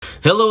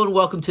Hello and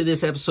welcome to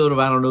this episode of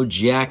I Don't Know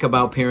Jack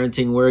About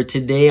Parenting, where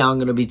today I'm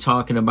going to be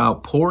talking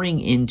about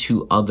pouring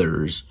into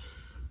others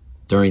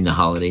during the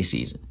holiday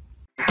season.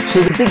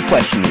 So the big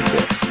question is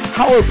this: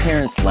 how are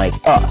parents like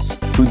us,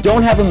 who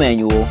don't have a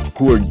manual,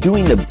 who are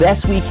doing the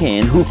best we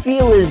can, who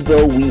feel as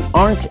though we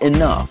aren't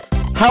enough,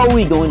 how are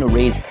we going to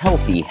raise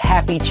healthy,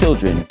 happy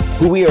children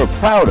who we are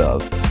proud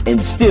of and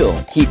still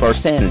keep our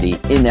sanity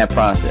in that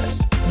process?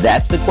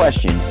 That's the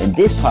question, and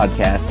this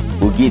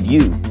podcast will give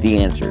you the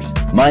answers.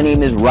 My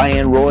name is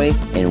Ryan Roy,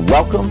 and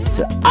welcome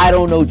to I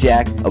Don't Know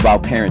Jack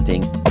About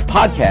Parenting, a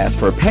podcast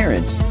for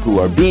parents who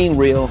are being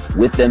real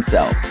with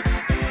themselves.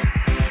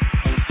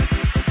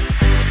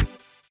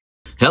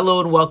 Hello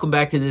and welcome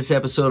back to this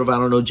episode of I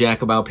Don't Know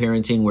Jack About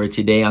Parenting, where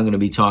today I'm going to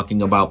be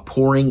talking about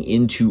pouring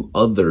into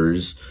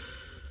others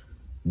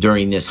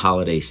during this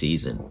holiday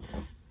season.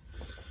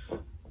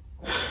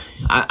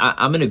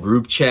 I'm in a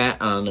group chat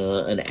on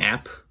an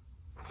app.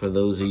 For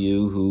those of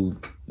you who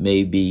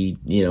may be,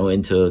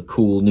 into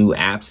cool new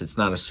apps, it's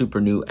not a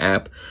super new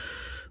app,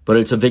 but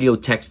it's a video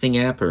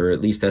texting app, or at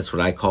least that's what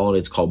I call it.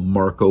 It's called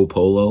Marco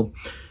Polo.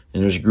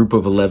 And there's a group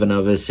of 11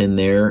 of us in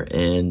there,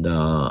 and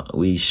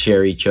we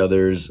share each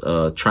other's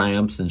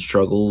triumphs and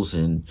struggles.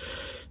 And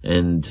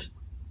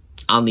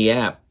on the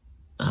app,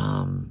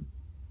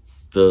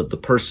 the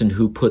person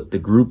who put the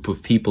group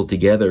of people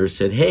together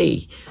said,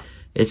 "Hey,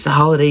 it's the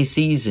holiday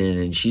season,"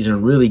 and she's in a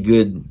really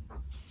good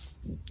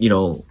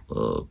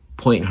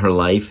point in her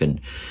life, and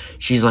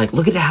she's like,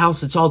 "Look at the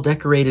house, it's all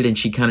decorated," and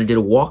she kind of did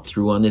a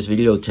walkthrough on this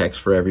video text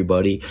for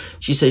everybody.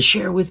 She says,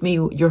 "Share with me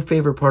your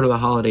favorite part of the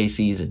holiday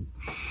season."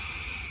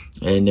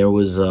 And there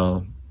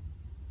wasn't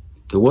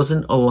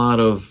a lot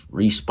of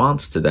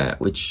response to that,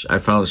 which I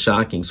found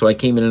shocking. So I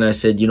came in and I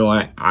said,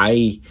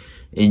 I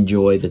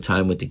enjoy the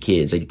time with the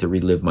kids. I get to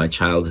relive my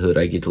childhood.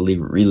 I get to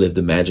relive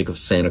the magic of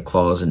Santa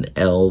Claus and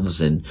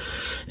elves and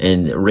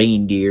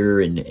reindeer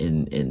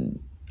and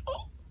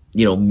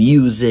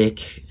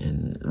music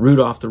and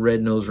Rudolph the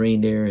Red-Nosed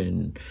Reindeer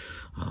and,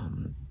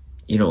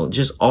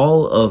 just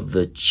all of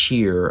the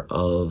cheer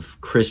of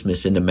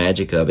Christmas and the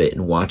magic of it,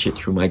 and watch it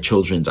through my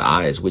children's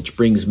eyes, which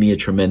brings me a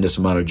tremendous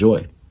amount of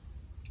joy.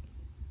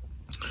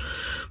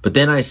 But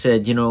then I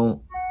said,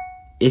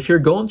 if you're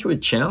going through a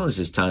challenge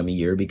this time of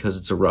year because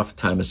it's a rough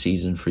time of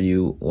season for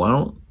you, why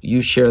don't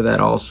you share that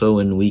also,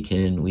 and we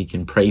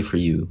can pray for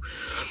you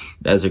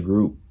as a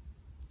group.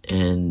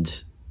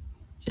 And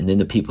then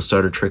the people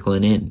started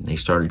trickling in. They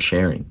started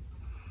sharing.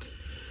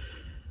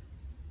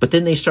 But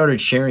then they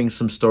started sharing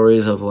some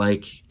stories of,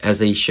 as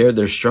they shared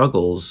their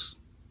struggles,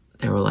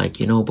 they were like,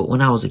 but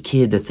when I was a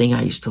kid, the thing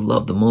I used to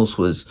love the most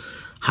was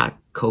hot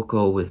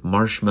cocoa with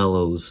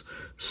marshmallows,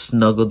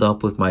 snuggled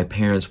up with my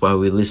parents while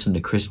we listened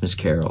to Christmas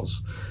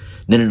carols.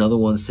 And then another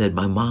one said,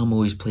 my mom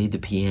always played the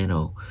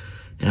piano,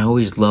 and I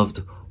always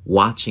loved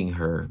watching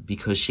her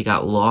because she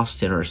got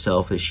lost in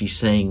herself as she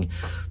sang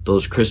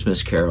those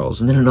Christmas carols.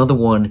 And then another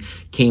one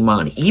came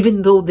on,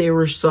 even though they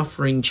were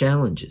suffering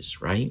challenges,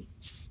 right?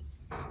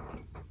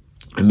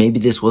 And maybe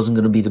this wasn't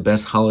going to be the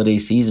best holiday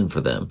season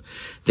for them.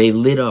 They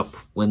lit up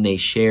when they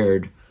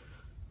shared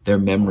their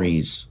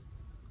memories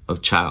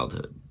of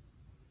childhood.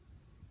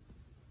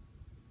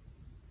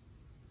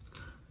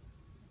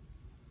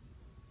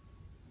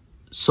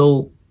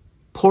 So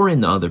pour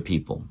into other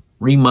people.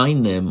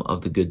 Remind them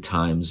of the good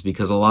times,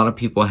 because a lot of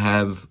people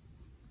have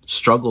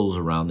struggles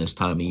around this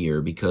time of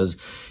year because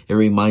it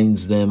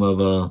reminds them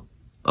of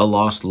a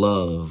lost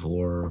love,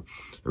 or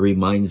it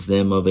reminds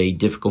them of a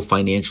difficult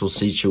financial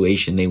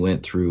situation they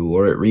went through,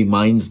 or it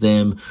reminds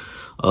them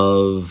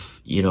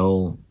of,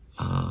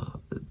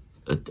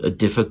 a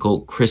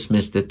difficult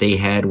Christmas that they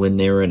had when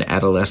they were an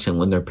adolescent,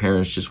 when their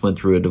parents just went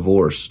through a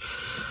divorce,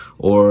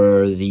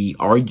 or the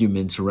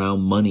arguments around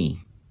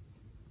money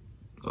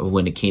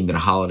when it came to the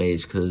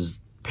holidays because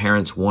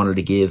parents wanted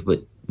to give,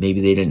 but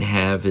maybe they didn't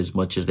have as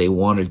much as they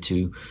wanted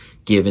to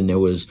give, and there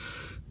was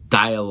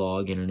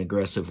dialogue in an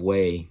aggressive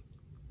way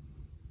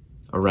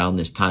around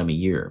this time of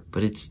year.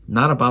 But it's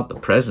not about the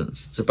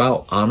presents. It's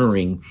about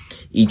honoring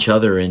each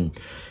other and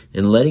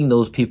letting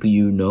those people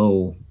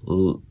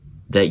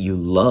that you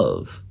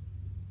love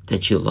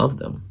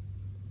them.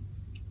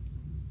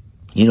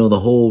 The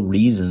whole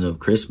reason of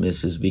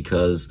Christmas is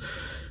because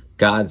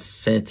God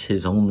sent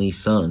his only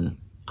son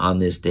on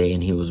this day,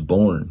 and he was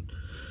born,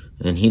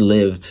 and he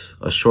lived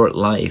a short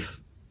life,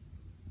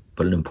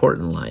 but an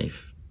important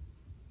life.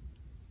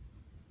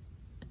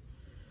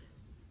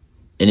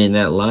 And in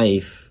that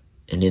life,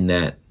 and in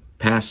that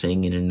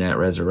passing, and in that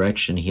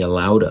resurrection, he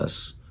allowed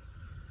us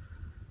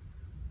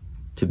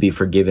to be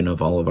forgiven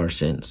of all of our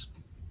sins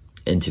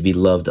and to be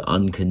loved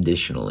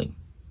unconditionally.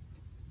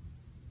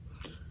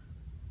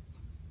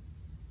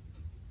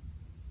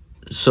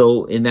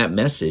 So in that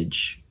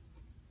message,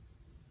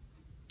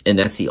 and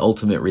that's the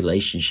ultimate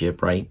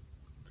relationship, right?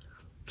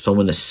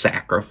 Someone to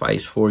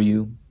sacrifice for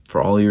you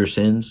for all your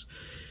sins.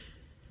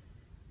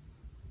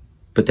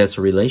 But that's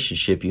a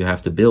relationship you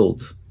have to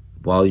build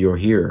while you're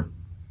here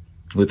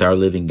with our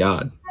living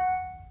God.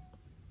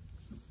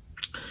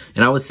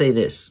 And I would say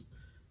this: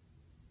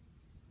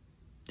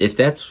 if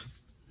that's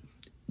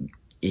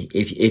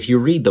if you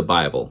read the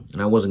Bible,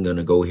 and I wasn't going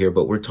to go here,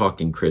 but we're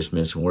talking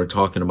Christmas and we're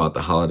talking about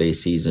the holiday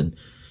season.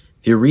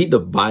 If you read the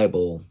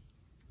Bible,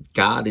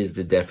 God is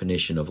the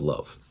definition of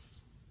love.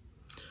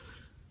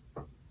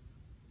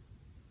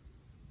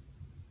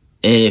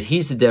 And if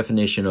he's the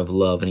definition of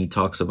love and he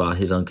talks about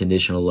his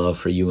unconditional love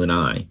for you and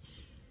I,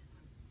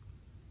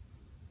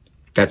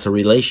 that's a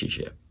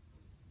relationship.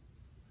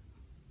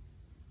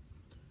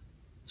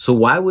 So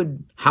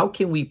how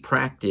can we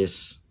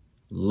practice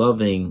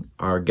loving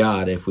our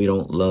God if we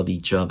don't love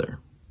each other?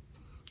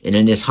 And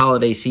in this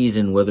holiday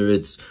season, whether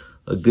it's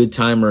a good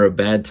time or a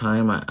bad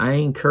time, I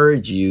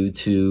encourage you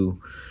to,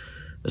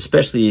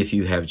 especially if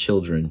you have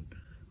children,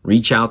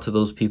 reach out to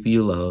those people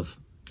you love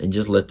and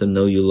just let them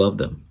know you love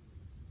them.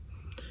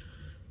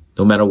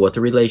 No matter what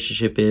the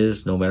relationship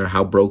is, no matter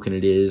how broken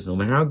it is, no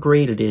matter how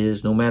great it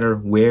is, no matter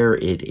where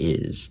it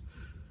is,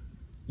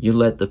 you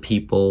let the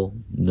people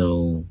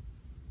know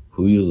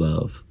who you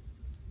love,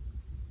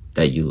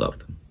 that you love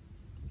them.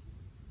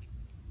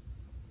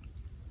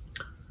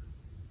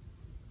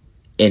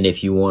 And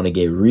if you want to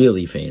get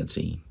really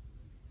fancy,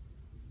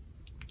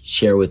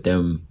 share with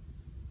them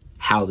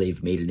how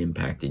they've made an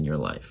impact in your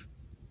life.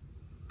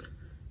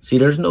 See,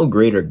 there's no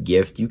greater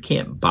gift. You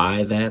can't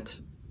buy that.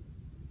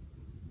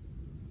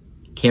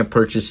 Can't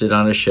purchase it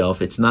on a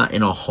shelf. It's not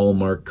in a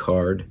Hallmark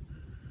card.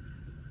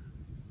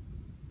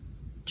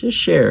 Just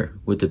share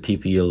with the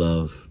people you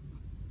love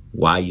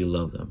why you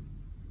love them.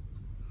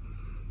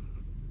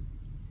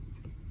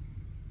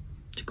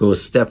 To go a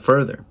step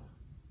further,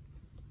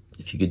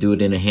 if you could do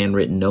it in a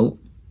handwritten note,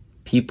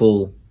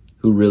 people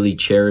who really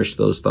cherish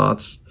those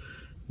thoughts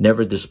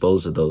never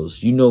dispose of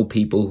those. You know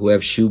people who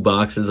have shoe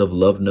boxes of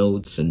love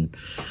notes and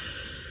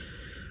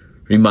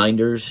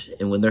reminders,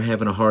 and when they're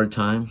having a hard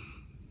time,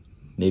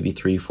 maybe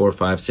 3, 4,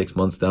 5, 6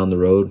 months down the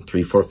road,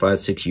 3, 4, 5,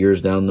 6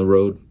 years down the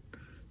road,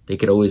 they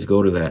could always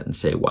go to that and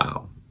say,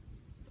 wow,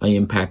 I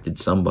impacted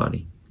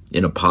somebody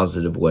in a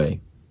positive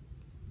way.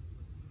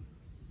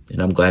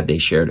 And I'm glad they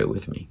shared it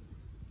with me.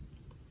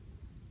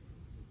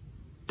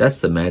 That's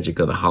the magic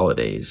of the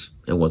holidays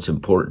and what's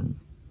important.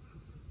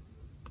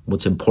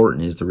 What's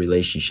important is the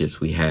relationships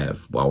we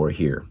have while we're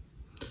here.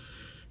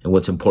 And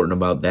what's important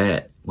about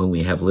that when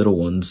we have little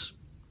ones,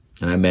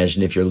 and I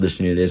imagine if you're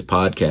listening to this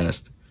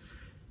podcast,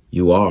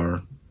 you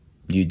have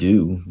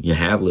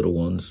little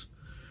ones,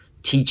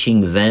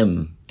 teaching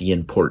them the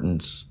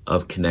importance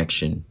of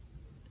connection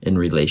and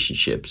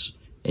relationships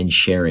and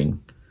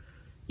sharing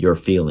your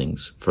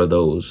feelings for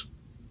those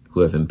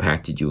who have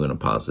impacted you in a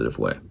positive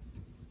way.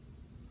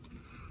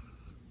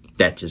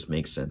 That just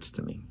makes sense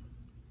to me.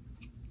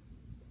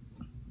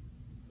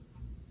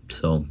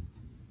 So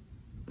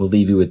we'll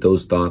leave you with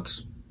those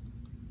thoughts.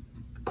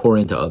 Pour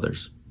into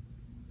others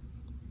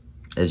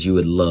as you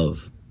would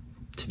love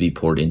to be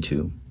poured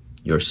into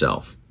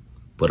yourself.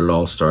 But it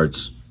all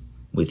starts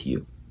with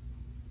you.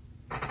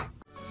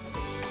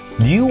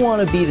 Do you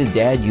want to be the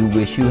dad you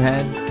wish you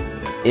had?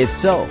 If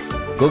so,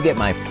 go get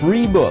my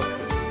free book,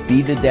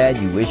 Be the Dad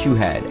You Wish You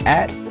Had,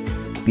 at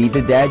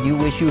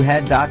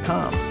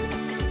BeTheDadYouWishYouHad.com.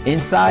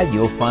 Inside,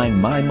 you'll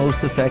find my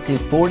most effective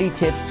 40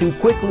 tips to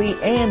quickly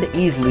and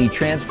easily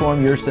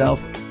transform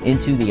yourself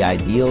into the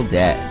ideal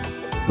dad.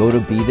 Go to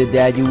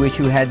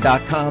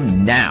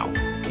BeTheDadYouWishYouHad.com now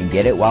and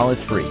get it while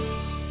it's free.